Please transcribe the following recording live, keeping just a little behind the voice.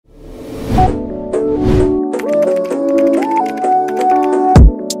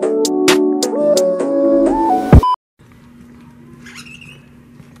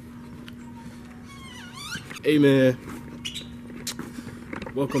Hey man,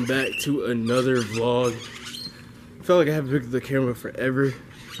 welcome back to another vlog. I felt like I haven't picked up the camera forever.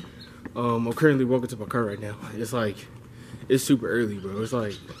 I'm currently walking to my car right now. It's super early, bro. It's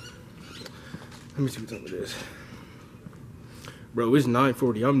like, let me see what time it is. Bro, it's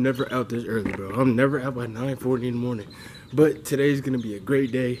 9:40. I'm never out this early, bro. I'm never out by 9:40 in the morning. But today's gonna be a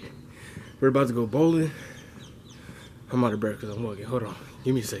great day. We're about to go bowling. I'm out of breath because I'm walking. Hold on,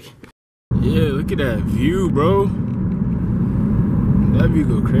 give me a second. Yeah, look at that view, bro. That view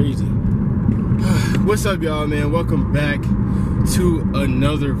go crazy. What's up, y'all, man? Welcome back to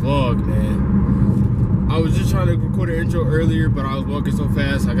another vlog, man. I was just trying to record an intro earlier, but I was walking so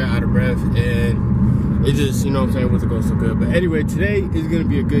fast, I got out of breath, and it just, you know what I'm saying, wasn't going so good. But anyway, today is gonna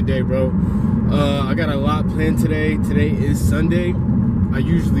be a good day, bro. I got a lot planned today. Today is Sunday. I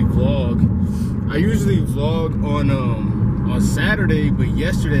usually vlog on Saturday, but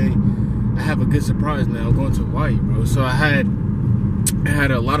yesterday I have a good surprise, man. I'm going to Hawaii, bro. So I had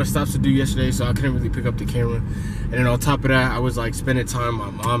a lot of stops to do yesterday, so I couldn't really pick up the camera. And then on top of that, I was like spending time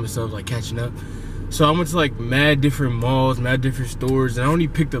with my mom and stuff, like catching up. So I went to like mad different malls, mad different stores, and I only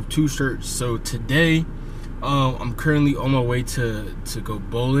picked up 2 shirts. So today, I'm currently on my way to go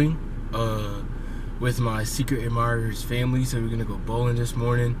bowling with my secret admirers family. So we're gonna go bowling this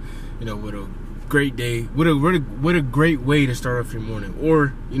morning, you know, with a great day, what a great way to start off your morning.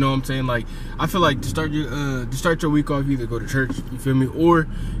 Or, you know what I'm saying, like, I feel like to start your week off, you either go to church, you feel me, or,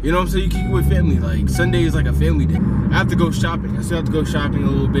 you know what I'm saying, you keep it with family. Like, Sunday is like a family day. I have to go shopping. I still have to go shopping a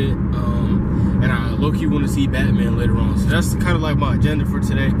little bit, and I low-key want to see Batman later on. So that's kind of like my agenda for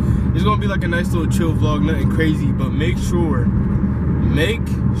today. It's gonna be like a nice little chill vlog, nothing crazy, but make sure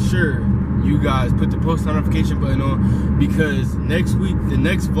you guys put the post notification button on, because next week, the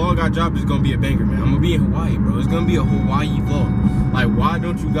next vlog I drop is gonna be a banger, man. I'm gonna be in Hawaii, bro. It's gonna be a Hawaii vlog. Like, why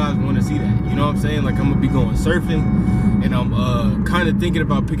don't you guys want to see that? You know what I'm saying? Like, I'm gonna be going surfing, and I'm kind of thinking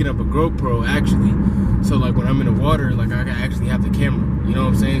about picking up a GoPro, actually. So, like, when I'm in the water, like, I can actually have the camera. You know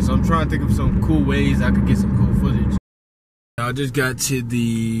what I'm saying? So I'm trying to think of some cool ways I could get some cool footage. I just got to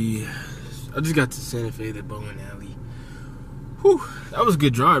Santa Fe, the bowling alley. Whew, that was a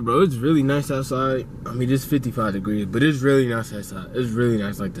good drive, bro. It's really nice outside. I mean, it's 55 degrees, but it's really nice outside. It's really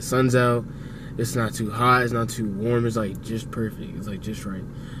nice. Like, the sun's out. It's not too hot. It's not too warm. It's, like, just perfect. It's, like, just right.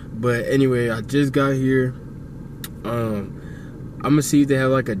 But anyway, I just got here. I'm going to see if they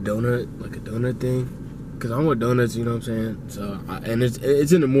have, like, a donut thing. Because I want donuts, you know what I'm saying? So, and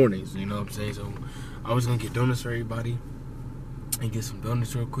it's in the mornings, you know what I'm saying? So, I was going to get donuts for everybody. And get some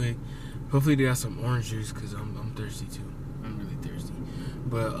donuts real quick. Hopefully, they got some orange juice, because I'm thirsty, too. I'm really thirsty.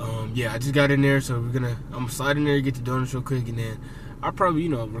 But yeah, I just got in there, so I'm gonna slide in there, get the donuts real quick, and then I'll probably, you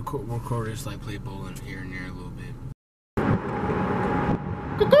know, record this, like, play bowling here and there a little bit.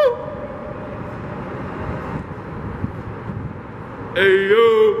 Cuckoo! Hey yo!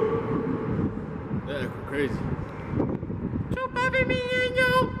 That go crazy.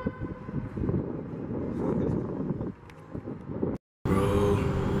 Bro,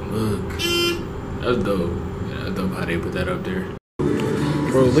 look. That's dope. Yeah, that's dope how they put that up there.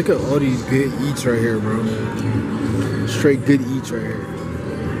 Bro, look at all these good eats right here, bro. Straight good eats right here.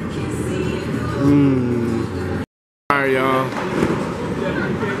 Alright, y'all.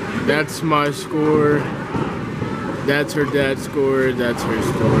 That's my score. That's her dad's score. That's her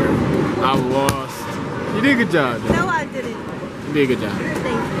score. I lost. You did a good job, though. No, I didn't. You did a good job.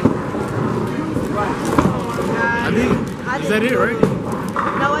 Thank you. Is that it, right?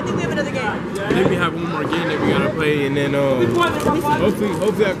 No, I think we have another game. And then we have one more game that we gotta play, and then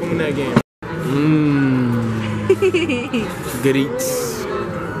hopefully I can win that game. Good eats.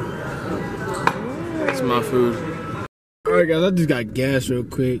 That's my food. Alright, guys, I just got gas real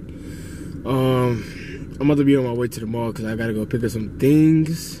quick. I'm about to be on my way to the mall because I gotta go pick up some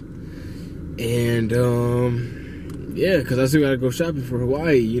things. And yeah, because I still gotta go shopping for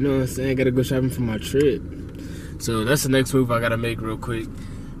Hawaii. You know what I'm saying? I gotta go shopping for my trip. So that's the next move I gotta make real quick.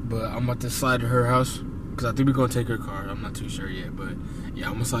 But I'm about to slide to her house because I think we're gonna take her car. I'm not too sure yet, but yeah,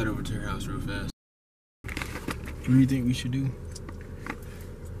 I'm gonna slide over to her house real fast. What do you think we should do?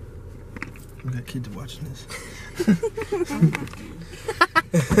 We got kids watching this.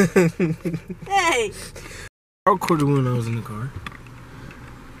 Hey! I recorded when I was in the car.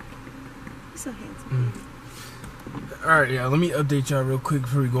 You're so handsome. Alright, yeah, let me update y'all real quick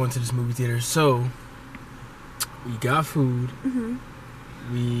before we go into this movie theater. So, we got food.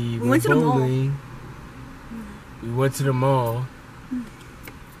 We went to bowling. We went to the mall.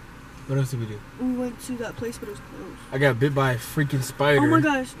 What else did we do? We went to that place, but it was closed. I got bit by a freaking spider. Oh my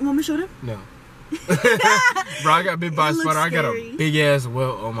gosh. You want me to show them? No. Bro, I got bit by a spider. I got a big ass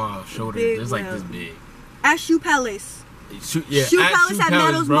welt on my shoulder. It's like this big. At Shoe Palace. Shoe Palace at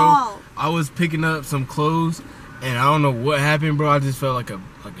Meadows bro. Mall. I was picking up some clothes, and I don't know what happened, bro. I just felt like a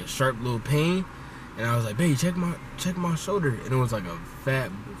sharp little pain, and I was like, "Babe, check my shoulder," and it was like a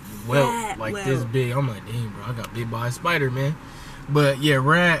fat welt, like this big. I'm like, "Dang, bro, I got bit by a spider, man." But yeah,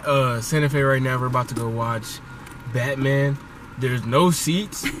 we're at Santa Fe right now. We're about to go watch Batman. There's no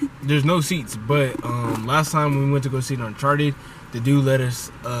seats. But last time we went to go see Uncharted, the dude let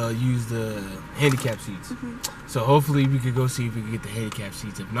us use the handicap seats. So hopefully we could go see if we can get the handicap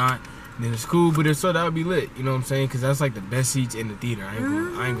seats. If not, then it's cool. But if so, that would be lit. You know what I'm saying? Because that's like the best seats in the theater. I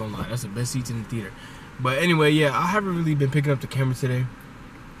ain't gonna lie. That's the best seats in the theater. But anyway, yeah, I haven't really been picking up the camera today.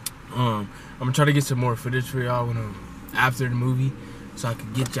 I'm gonna try to get some more footage for y'all after the movie, so I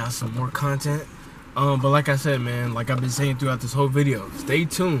can get y'all some more content. But like I said, man, like I've been saying throughout this whole video, stay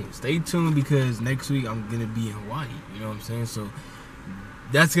tuned because next week I'm gonna be in Hawaii. You know what I'm saying? So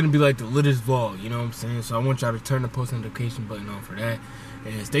that's gonna be like the littest vlog. You know what I'm saying? So I want y'all to turn the post notification button on for that,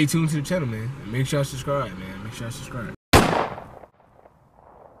 and stay tuned to the channel, man. And make sure y'all subscribe, man. Make sure y'all subscribe.